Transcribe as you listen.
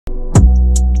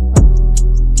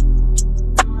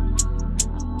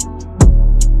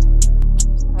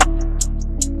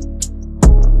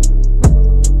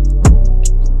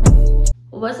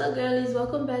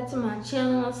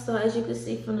on. So as you can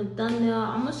see from the thumbnail,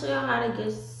 I'm gonna show y'all how to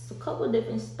get a couple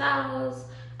different styles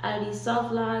out of these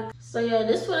soft locks. So yeah,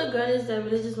 this for the girls that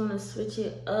really just want to switch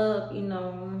it up. You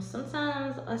know,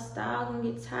 sometimes a style can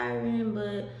get tiring,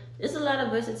 but there's a lot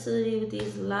of versatility with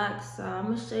these locks. So I'm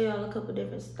gonna show y'all a couple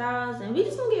different styles, and we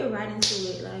just gonna get right into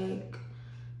it. Like,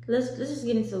 let's just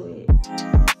get into it.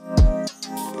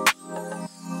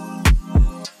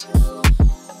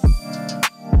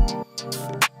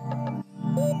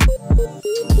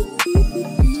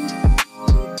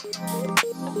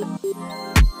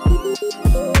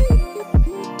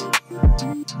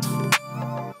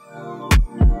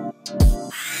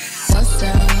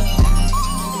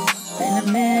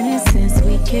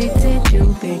 Kicked it,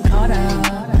 you've been caught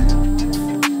up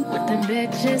with them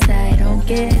bitches. I don't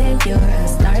get it, you're a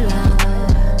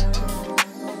starlight.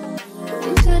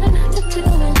 You shouldn't have to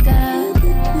feel like that.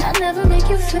 I never make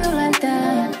you feel like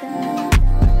that.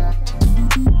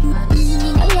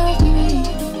 I love me,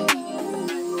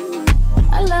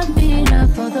 I love being up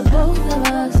for the both of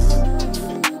us.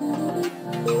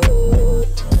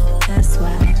 That's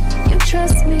why you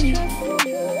trust me.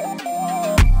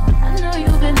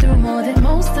 Through more than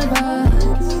most of us.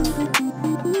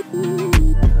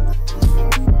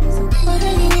 So what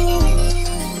are you?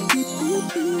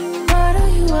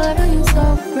 What are you so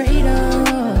afraid of?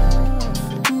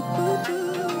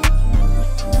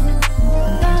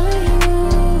 Darling,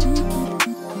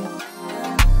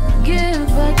 give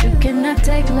but you cannot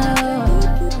take love.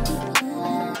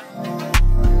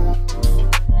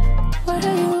 What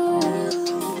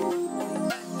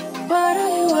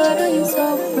are you so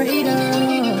afraid of?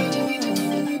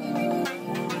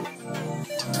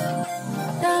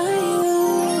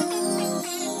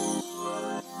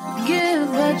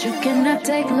 But you cannot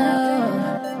take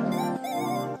love.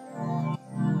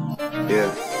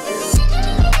 Yeah.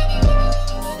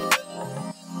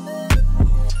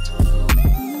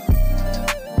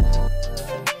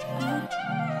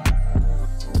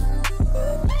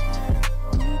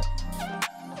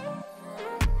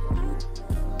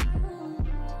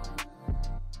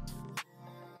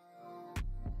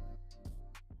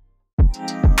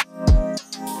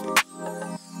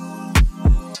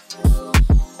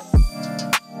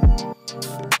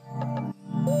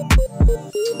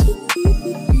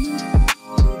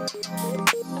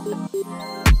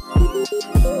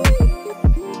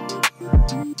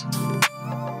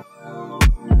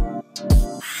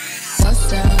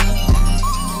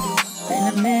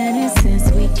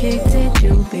 Kicked it,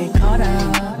 you've been caught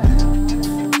up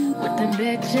with them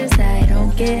bitches. I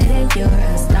don't get it, you're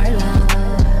a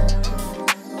starlight.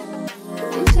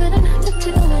 You shouldn't have to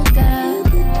feel like that.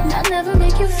 I never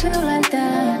make you feel like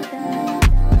that.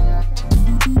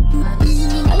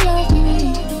 I love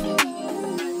me,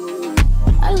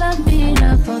 I love being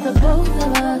up for the both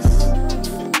of us.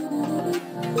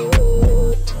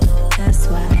 That's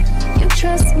why you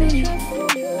trust me.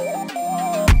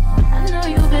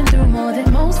 Through more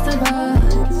than most of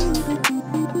us.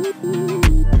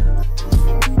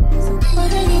 So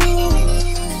what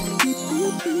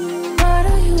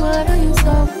are you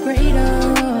so afraid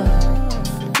of?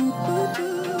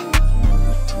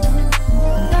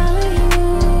 Darling,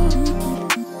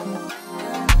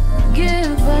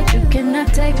 give but you cannot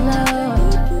take love.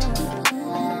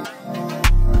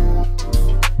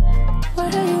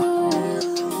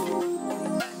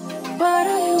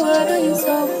 What are you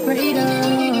so afraid of?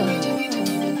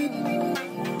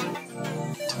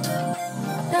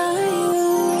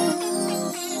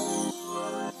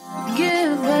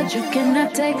 But you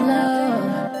cannot take love.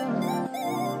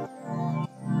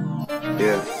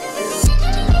 Yeah.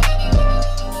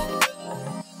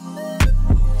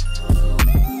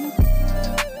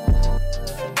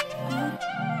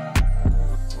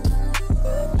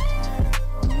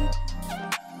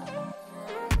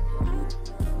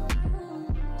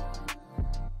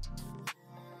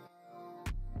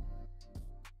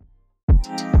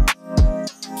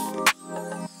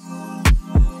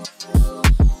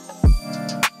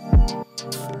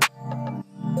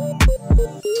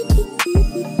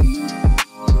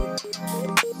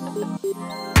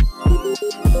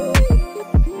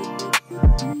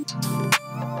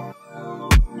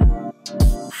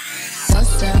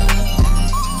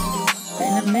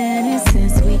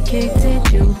 Kicked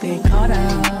it, you've been caught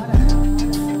up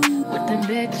with them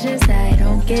bitches. I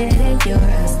don't get it, you're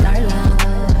a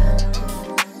starlight.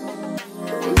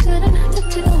 You shouldn't have to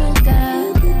feel like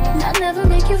that. I never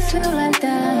make you feel like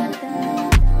that.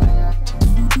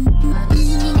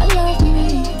 I love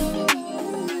me,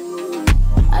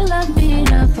 I love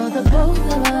being up for the both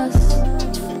of us.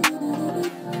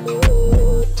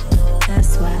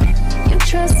 That's why you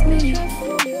trust me.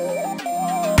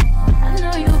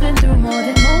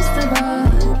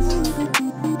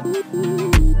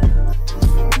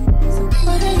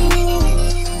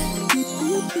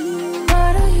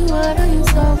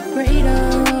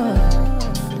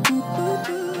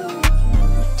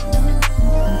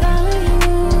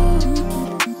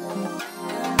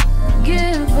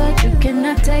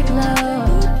 take love?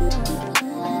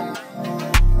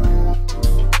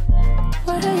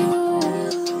 What are you?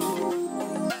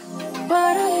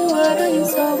 What are you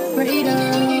so afraid of?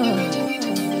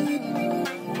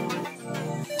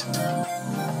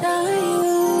 Now you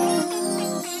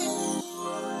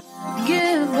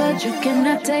give, but you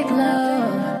cannot take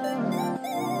love.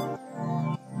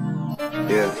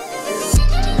 Yeah.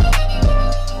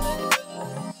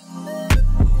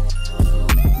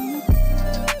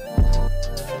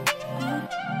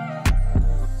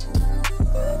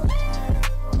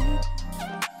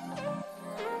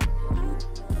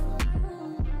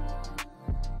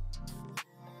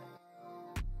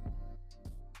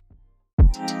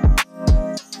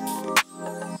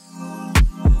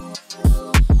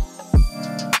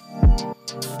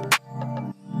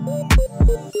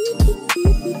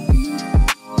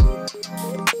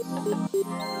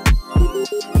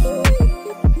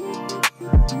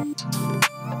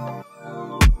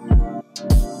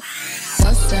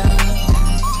 What's up?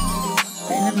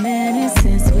 Been a minute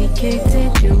since we kicked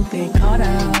it. You've been caught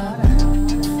up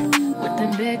with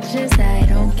them bitches. I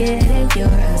don't get it. You're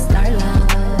a star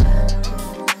love.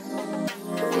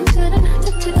 You shouldn't have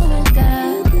to feel like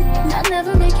that. I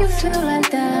never make you feel like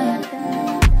that.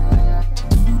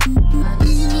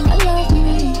 I love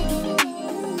me.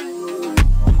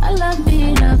 I love me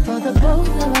enough for the both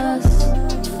of us.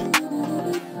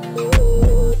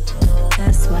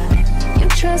 That's why you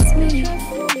trust me.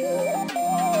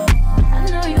 I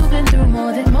know you've been through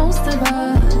more than most of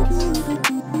us.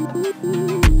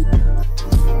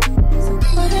 So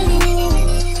what are you?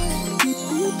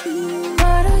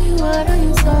 What are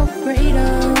you so afraid of?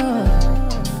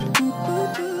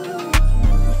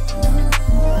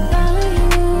 Now you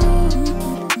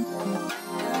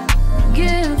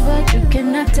give, but you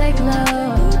cannot take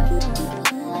love.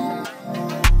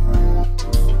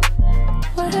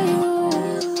 What are you?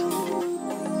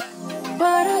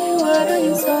 What are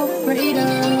you so afraid of?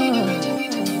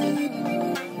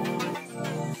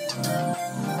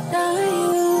 Now you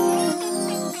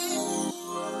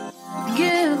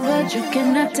give, but you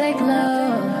cannot take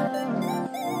love.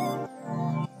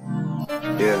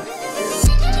 Yeah.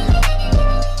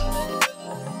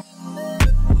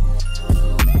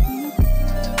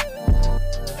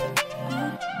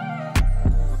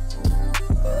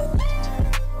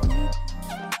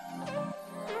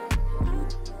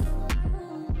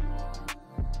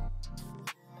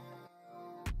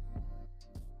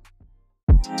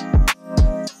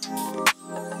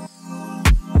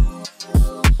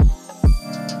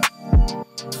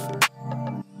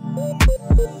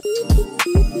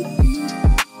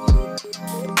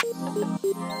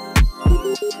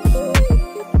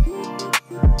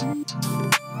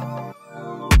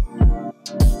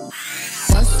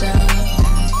 What's up?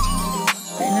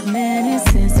 Been a minute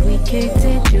since we kicked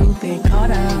it. You've been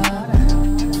caught up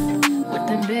with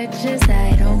them bitches.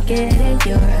 I don't get it.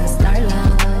 You're a star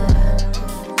love.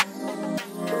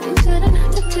 You shouldn't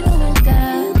have to feel like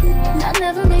that. I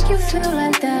never make you feel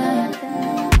like